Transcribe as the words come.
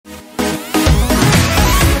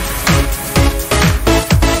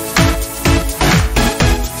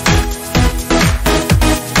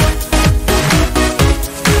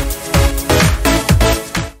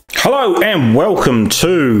and welcome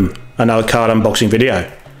to another card unboxing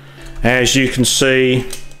video. As you can see,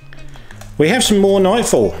 we have some more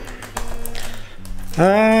Nightfall.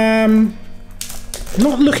 Not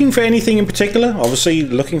looking for anything in particular, obviously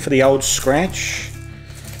looking for the old scratch.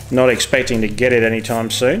 Not expecting to get it anytime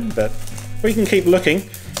soon, but we can keep looking.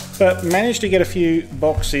 But managed to get a few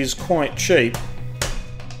boxes quite cheap.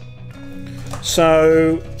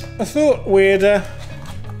 So I thought we'd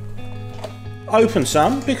open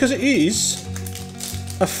some, because it is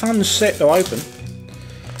a fun set to open.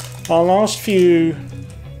 Our last few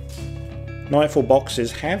Nightfall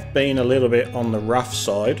boxes have been a little bit on the rough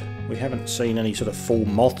side. We haven't seen any sort of full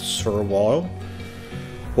moths for a while,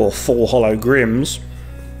 or full hollow grims.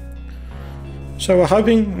 So we're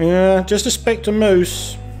hoping just a Spectre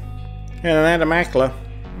Moose and an Adamakla.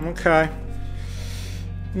 Okay,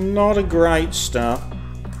 not a great start.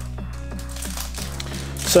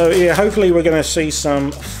 So yeah, hopefully we're going to see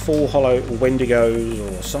some full hollow Wendigos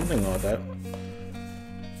or something like that.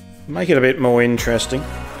 Make it a bit more interesting.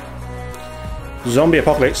 Zombie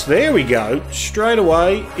Apocalypse, there we go, straight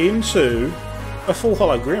away into a full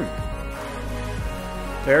hollow Grim.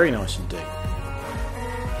 Very nice indeed.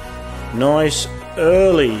 Nice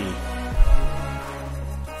early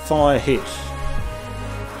fire hit.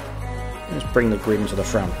 Let's bring the Grim to the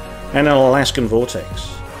front. And an Alaskan Vortex.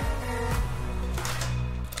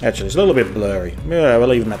 Actually, it's a little bit blurry. Yeah, we'll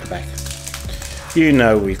leave him at the back. You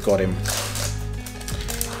know we've got him.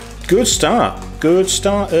 Good start. Good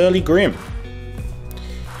start, early Grim.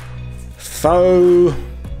 Faux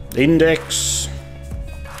Index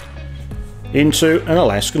into an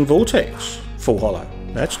Alaskan Vortex. Full hollow.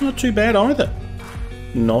 That's not too bad either.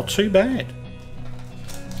 Not too bad.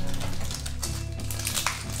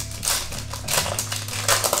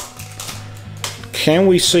 Can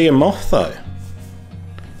we see a moth though?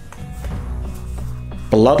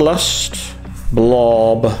 Bloodlust,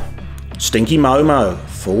 Blob, Stinky Momo,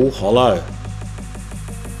 full hollow.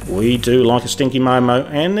 We do like a Stinky Momo,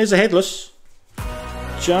 and there's a headless.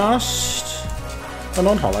 Just a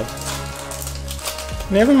non-hollow.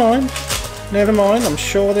 Never mind, never mind. I'm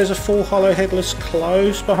sure there's a full hollow headless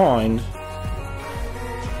close behind.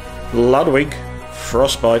 Ludwig,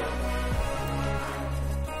 Frostbite.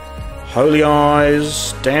 Holy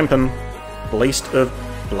Eyes, Dampen, Beast of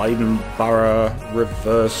Bladenborough,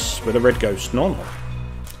 reverse with a red ghost non-hollow.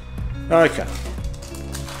 Okay.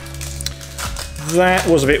 That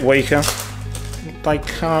was a bit weaker. They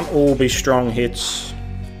can't all be strong hits.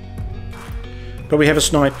 But we have a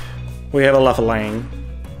Snipe, we have a Luffalang,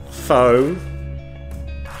 Foe,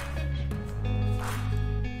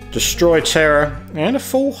 Destroy Terror, and a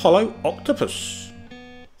full hollow Octopus.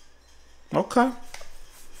 Okay.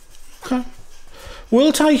 Okay.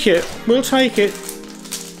 We'll take it. We'll take it.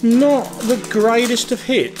 Not the greatest of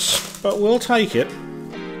hits, but we'll take it.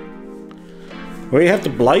 We have the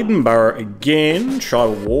Bladenborough again,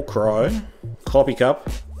 Tribal Warcry, Copy Cup,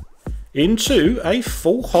 into a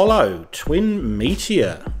full hollow Twin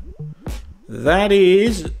Meteor. That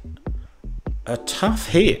is a tough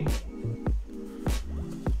hit.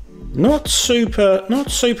 Not super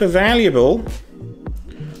valuable,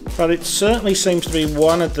 but it certainly seems to be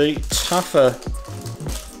one of the tougher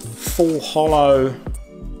full hollow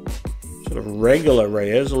sort of regular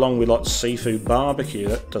rares, along with like Seafood Barbecue.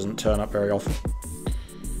 That doesn't turn up very often.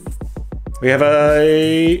 We have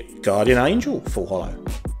a Guardian Angel full hollow.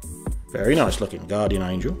 Very nice looking Guardian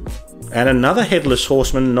Angel. And another Headless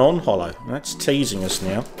Horseman non-hollow. That's teasing us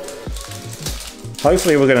now.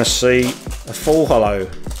 Hopefully we're going to see a full hollow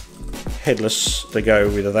Headless to go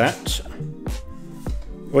with that.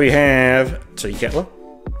 We have Tea Kettler,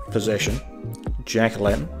 Possession,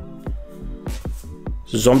 Jack-o'-lantern,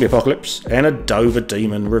 Zombie Apocalypse, and a Dover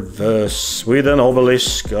Demon reverse with an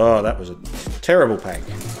Obelisk. Oh, that was a terrible pack.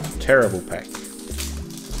 Terrible pack.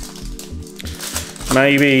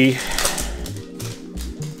 Maybe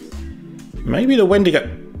the Wendigo.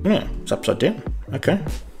 Yeah, it's upside down. Okay.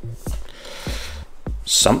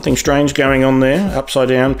 Something strange going on there. Upside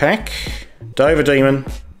down pack. Dover Demon.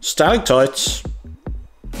 Stalactites.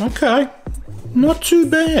 Okay. Not too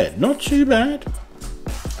bad. Not too bad.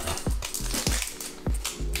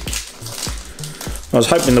 I was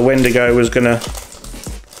hoping the Wendigo was going to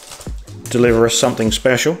deliver us something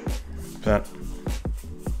special, but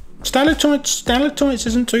Stalactites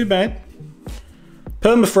isn't too bad.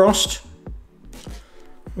 Permafrost.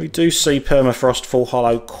 We do see Permafrost full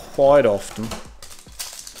hollow quite often.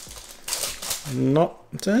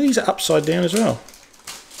 These are upside down as well.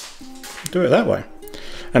 Do it that way.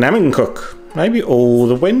 An Ammoncook. Maybe all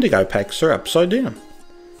the Wendigo packs are upside down.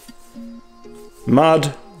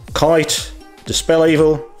 Mud, Kite, Dispel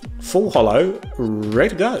Evil, Full Hollow,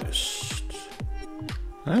 Red Ghost.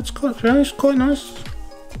 That's quite nice.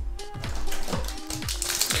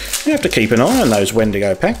 You have to keep an eye on those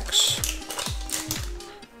Wendigo packs.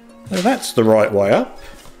 Now that's the right way up.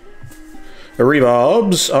 A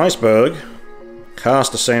Rebarb's Iceberg,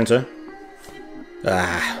 Caster Santa.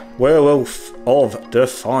 Werewolf of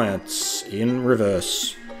Defiance in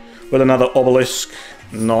reverse. With another Obelisk,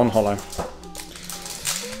 non-hollow.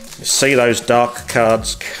 You see those dark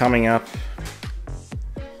cards coming up.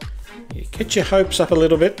 You get your hopes up a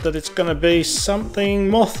little bit that it's going to be something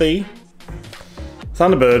mothy.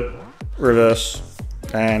 Thunderbird, reverse.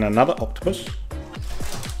 And another Octopus.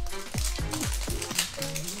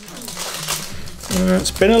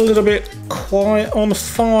 It's been a little bit quiet on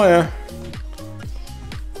fire.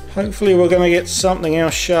 Hopefully we're going to get something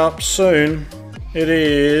else sharp soon. It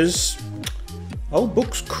is Old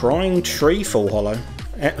Book's Crying Tree Full Hollow.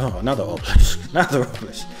 Oh, another Obelisk. Another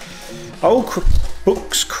Obelisk. Old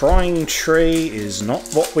Book's Crying Tree is not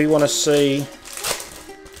what we want to see.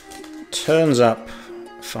 Turns up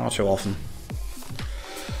far too often.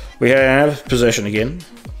 We have Possession again.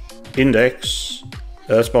 Index.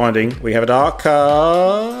 Earthbinding. We have a dark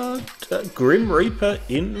card. Grim Reaper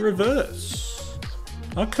in reverse.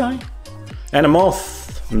 Okay. And a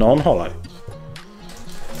Moth. Non-hollow.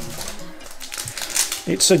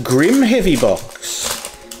 It's a Grim Heavy box.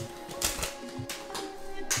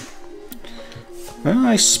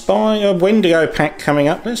 I spy a Wendigo pack coming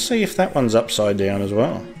up. Let's see if that one's upside down as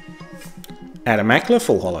well. Adamakla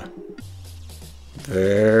Full Hollow.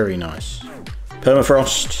 Very nice.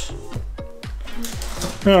 Permafrost.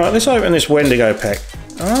 Alright, let's open this Wendigo pack.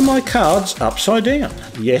 Are my cards upside down?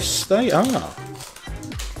 Yes, they are.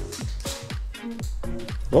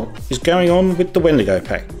 What is going on with the Wendigo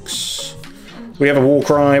packs? We have a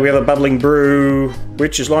Warcry, we have a Bubbling Brew,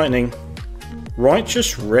 Witch's Lightning,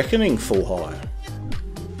 Righteous Reckoning Full Hollow.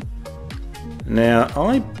 Now,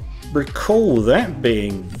 I recall that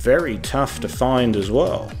being very tough to find as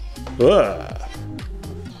well. Ugh.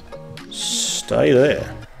 Stay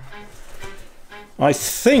there. I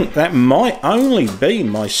think that might only be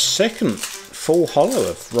my second full hollow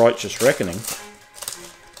of Righteous Reckoning.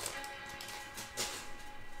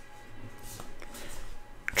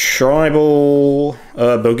 Tribal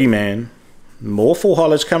Boogeyman. More full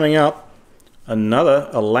hollows coming up. Another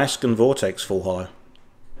Alaskan Vortex full hollow.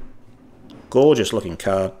 Gorgeous looking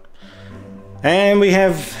card. And we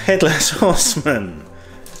have Headless Horseman.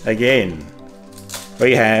 Again.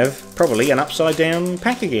 We have probably an upside down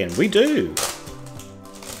pack again. We do.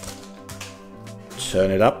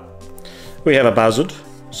 Turn it up. We have a Buzzard,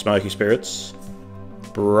 Smoky Spirits,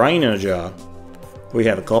 Brain in a Jar. We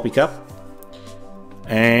have a Coffee Cup,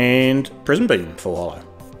 and Prism Beam Full Hollow.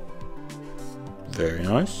 Very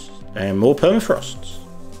nice. And more Permafrosts.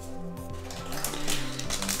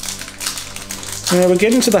 Now we're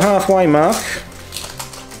getting to the halfway mark.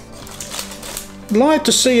 I'd like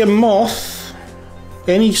to see a Moth,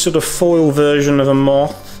 any sort of foil version of a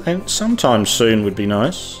Moth, and sometime soon would be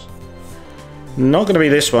nice. Not going to be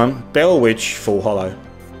this one. Bell Witch Full Hollow.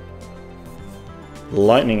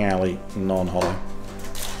 Lightning Alley non-hollow.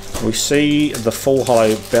 We see the Full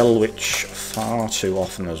Hollow Bell Witch far too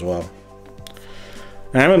often as well.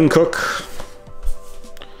 Ammon Cook.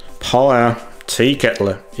 Pyre. Tea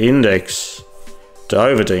Kettler. Index.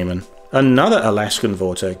 Dover Demon. Another Alaskan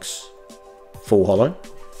Vortex. Full Hollow.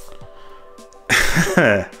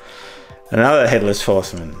 Another Headless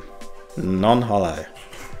Horseman. Non-hollow.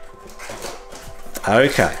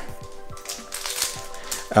 Okay.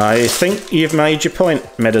 I think you've made your point,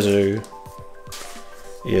 MetaZoo.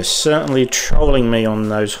 You're certainly trolling me on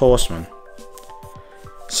those horsemen.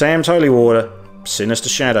 Sam's Holy Water, Sinister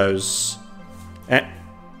Shadows.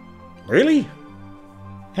 Really?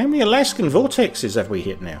 How many Alaskan Vortexes have we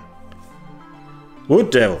hit now?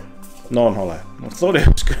 Wood Devil, non-hollow. I thought it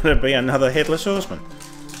was going to be another Headless Horseman.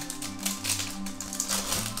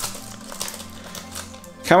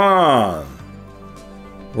 Come on.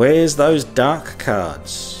 Where's those dark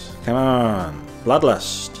cards? Come on.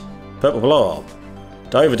 Bloodlust. Purple Blob.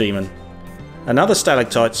 Dover Demon. Another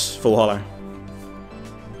Stalactites Full Hollow.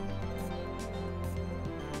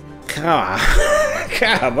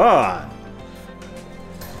 Come on.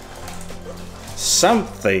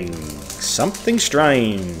 Something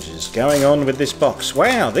strange is going on with this box.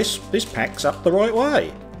 Wow, this pack's up the right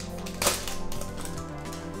way.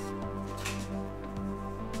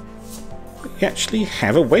 We actually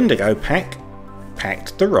have a Wendigo pack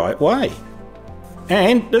packed the right way.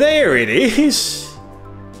 And there it is!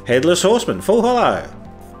 Headless Horseman, Full Hollow.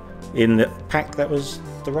 In the pack that was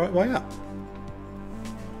the right way up.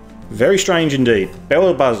 Very strange indeed.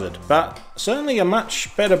 Bell buzzard, but certainly a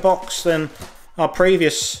much better box than our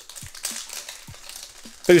previous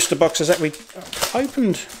booster boxes that we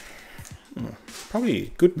opened probably a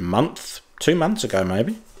good month, 2 months ago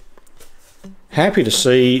maybe. Happy to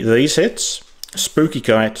see these hits. Spooky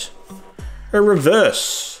Kite, a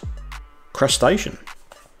reverse crustacean,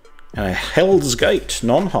 and a Hell's Gate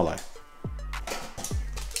non-hollow.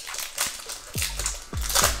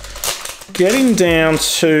 Getting down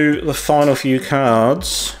to the final few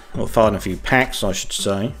cards, or final few packs I should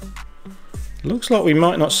say. Looks like we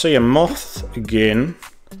might not see a Moth again.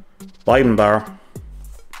 Bladenburrow,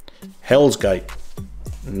 Hell's Gate,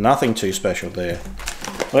 nothing too special there.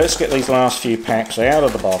 Let's get these last few packs out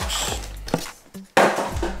of the box.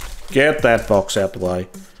 Get that box out the way.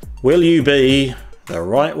 Will you be the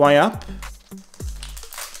right way up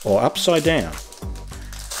or upside down?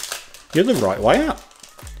 You're the right way up.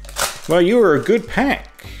 Well, you were a good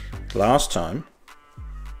pack last time.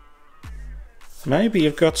 Maybe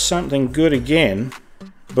you've got something good again.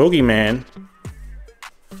 Boogeyman.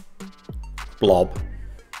 Blob.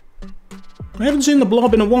 I haven't seen the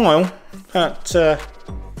Blob in a while, but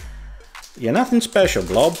you're nothing special,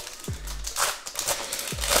 Blob.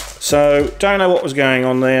 So, don't know what was going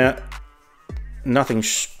on there. Nothing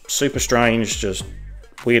super strange, just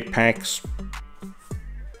weird packs.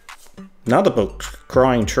 Another book,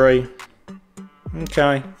 Crying Tree.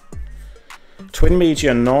 Okay. Twin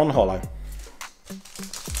Meteor non-hollow.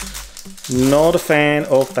 Not a fan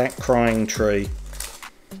of that Crying Tree.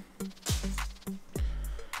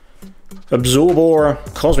 Absorbora,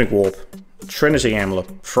 Cosmic Warp, Trinity Amulet,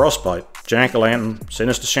 Frostbite, Jack-o'-lantern,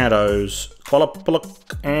 Sinister Shadows,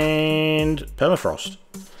 Qualapullock, and Permafrost.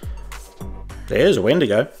 There's a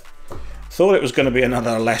Wendigo. Thought it was going to be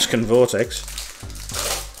another Alaskan Vortex.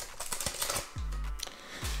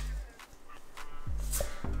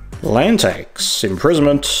 Lantax,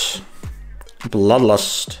 Imprisonment,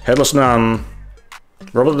 Bloodlust, Headless Nun,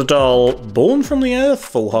 Robert the Doll, Born from the Earth,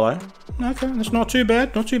 full hollow. Okay, that's not too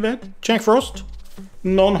bad, not too bad. Jack Frost,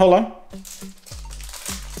 non-hollow.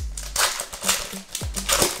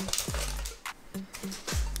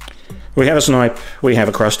 We have a Snipe, we have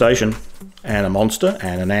a Crustacean, and a Monster,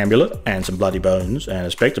 and an Amulet, and some Bloody Bones, and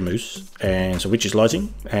a Spectre Moose, and some Witch's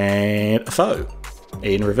Lighting, and a Foe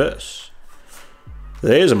in reverse.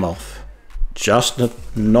 There's a Moth. Just a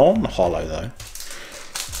non-hollow though.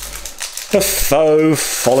 The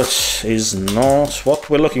Faux Follet is not what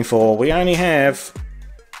we're looking for. We only have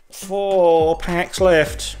 4 packs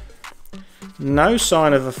left. No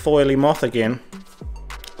sign of a foily Moth again.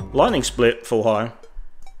 Lightning Split, full hollow.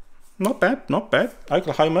 Not bad, not bad.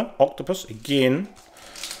 Oklahoma, Octopus again.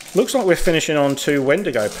 Looks like we're finishing on 2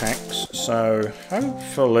 Wendigo packs, so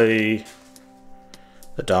hopefully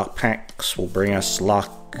the dark packs will bring us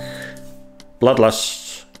luck.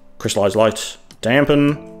 Bloodlust, Crystallized Light,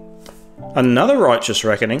 Dampen, another Righteous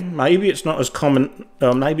Reckoning. Maybe it's not as common,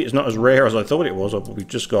 maybe it's not as rare as I thought it was, or we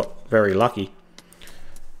just got very lucky.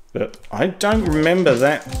 But I don't remember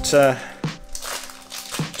that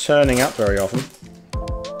turning up very often.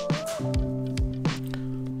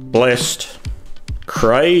 Blessed,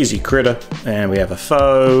 Crazy Critter, and we have a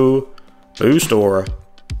Foe, Boost Aura,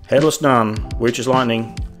 Headless Nun, Witch's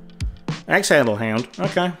Lightning, Axe Handle Hound.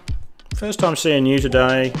 Okay, first time seeing you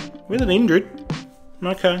today with an Indrid.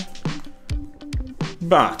 Okay,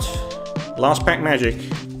 but last pack magic.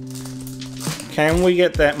 Can we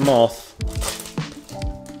get that Moth?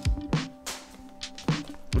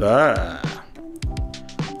 Ah,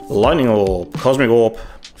 Lightning Orb, Cosmic Orb,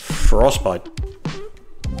 Frostbite,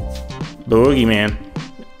 Boogeyman,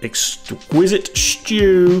 Exquisite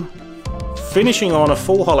Stew, finishing on a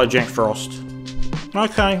full hollow Jack Frost.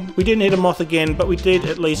 Okay, we didn't hit a Moth again, but we did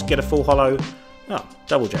at least get a full hollow,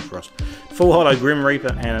 double Jack Frost. Full hollow Grim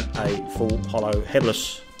Reaper and a full hollow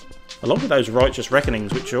Headless. Along with those Righteous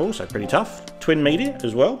Reckonings, which are also pretty tough. Twin Meteor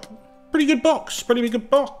as well. Pretty good box, pretty good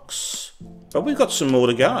box. But we've got some more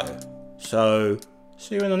to go. So,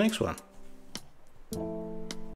 see you in the next one.